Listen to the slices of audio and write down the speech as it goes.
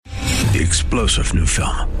The explosive new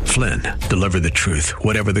film, Flynn, Deliver the Truth,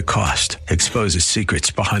 Whatever the Cost, exposes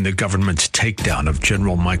secrets behind the government's takedown of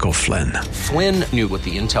General Michael Flynn. Flynn knew what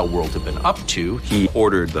the intel world had been up to. He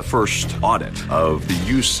ordered the first audit of the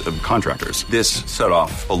use of contractors. This set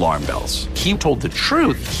off alarm bells. He told the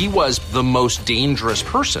truth. He was the most dangerous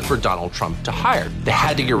person for Donald Trump to hire. They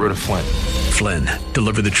had to get rid of Flynn. Flynn,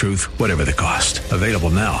 Deliver the Truth, Whatever the Cost. Available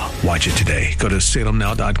now. Watch it today. Go to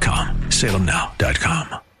salemnow.com.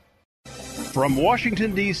 salemnow.com. From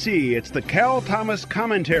Washington, D.C., it's the Cal Thomas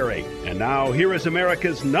Commentary. And now, here is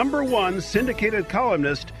America's #1 syndicated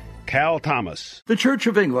columnist, Cal Thomas. The Church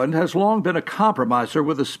of England has long been a compromiser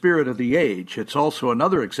with the spirit of the age. It's also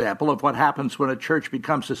another example of what happens when a church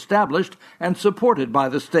becomes established and supported by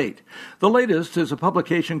the state. The latest is a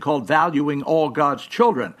publication called Valuing All God's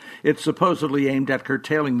Children. It's supposedly aimed at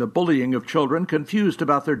curtailing the bullying of children confused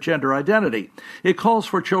about their gender identity. It calls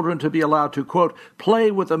for children to be allowed to, quote,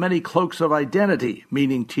 play with the many cloaks of identity,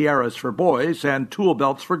 meaning tiaras for boys and tool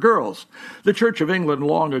belts for girls. The Church of England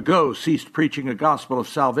long ago ceased preaching a gospel of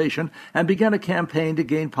salvation and began a campaign to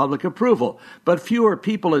gain public approval. But fewer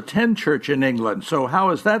people attend church in England, so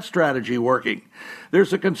how is that strategy working?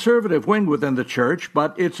 There's a conservative wing within the church,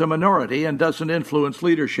 but it's a minority and doesn't influence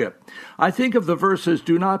leadership. I think of the verses,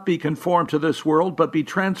 do not be conformed to this world, but be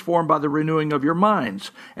transformed by the renewing of your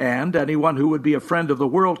minds. And anyone who would be a friend of the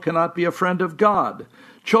world cannot be a friend of God.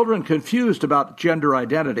 Children confused about gender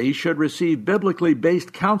identity should receive biblically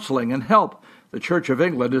based counseling and help. The Church of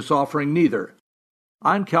England is offering neither.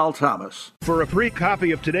 I'm Cal Thomas. For a free copy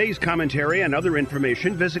of today's commentary and other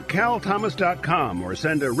information, visit calthomas.com or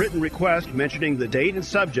send a written request mentioning the date and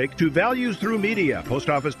subject to Values Through Media, Post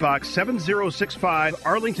Office Box 7065,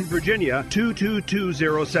 Arlington, Virginia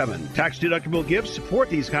 22207. Tax-deductible gifts support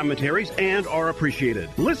these commentaries and are appreciated.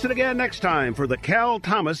 Listen again next time for the Cal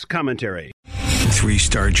Thomas Commentary.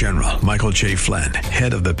 3-star General Michael J. Flynn,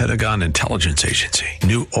 head of the Pentagon Intelligence Agency,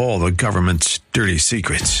 knew all the government's dirty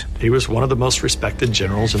secrets. He was one of the most respected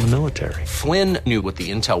generals in the military. Flynn knew what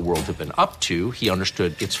the intel world had been up to. He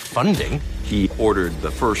understood its funding. He ordered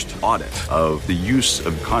the first audit of the use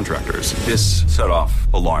of contractors. This set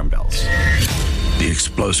off alarm bells. The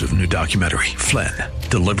explosive new documentary, Flynn,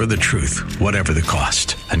 Deliver the Truth, Whatever the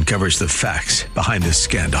Cost, uncovers the facts behind this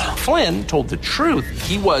scandal. Flynn told the truth.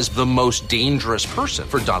 He was the most dangerous person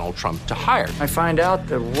for Donald Trump to hire. I find out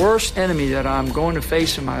the worst enemy that I'm going to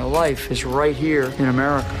face in my life is right here in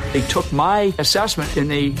America. They took my assessment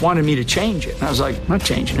and they wanted me to change it. And I was like, I'm not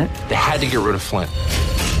changing it. They had to get rid of Flynn.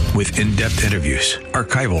 With in-depth interviews,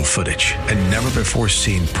 archival footage, and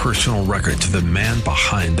never-before-seen personal records of the man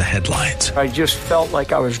behind the headlines. I just felt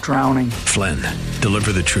like I was drowning. Flynn,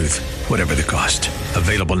 Deliver the Truth, Whatever the Cost.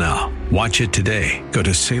 Available now. Watch it today. Go to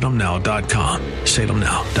salemnow.com.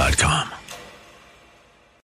 salemnow.com.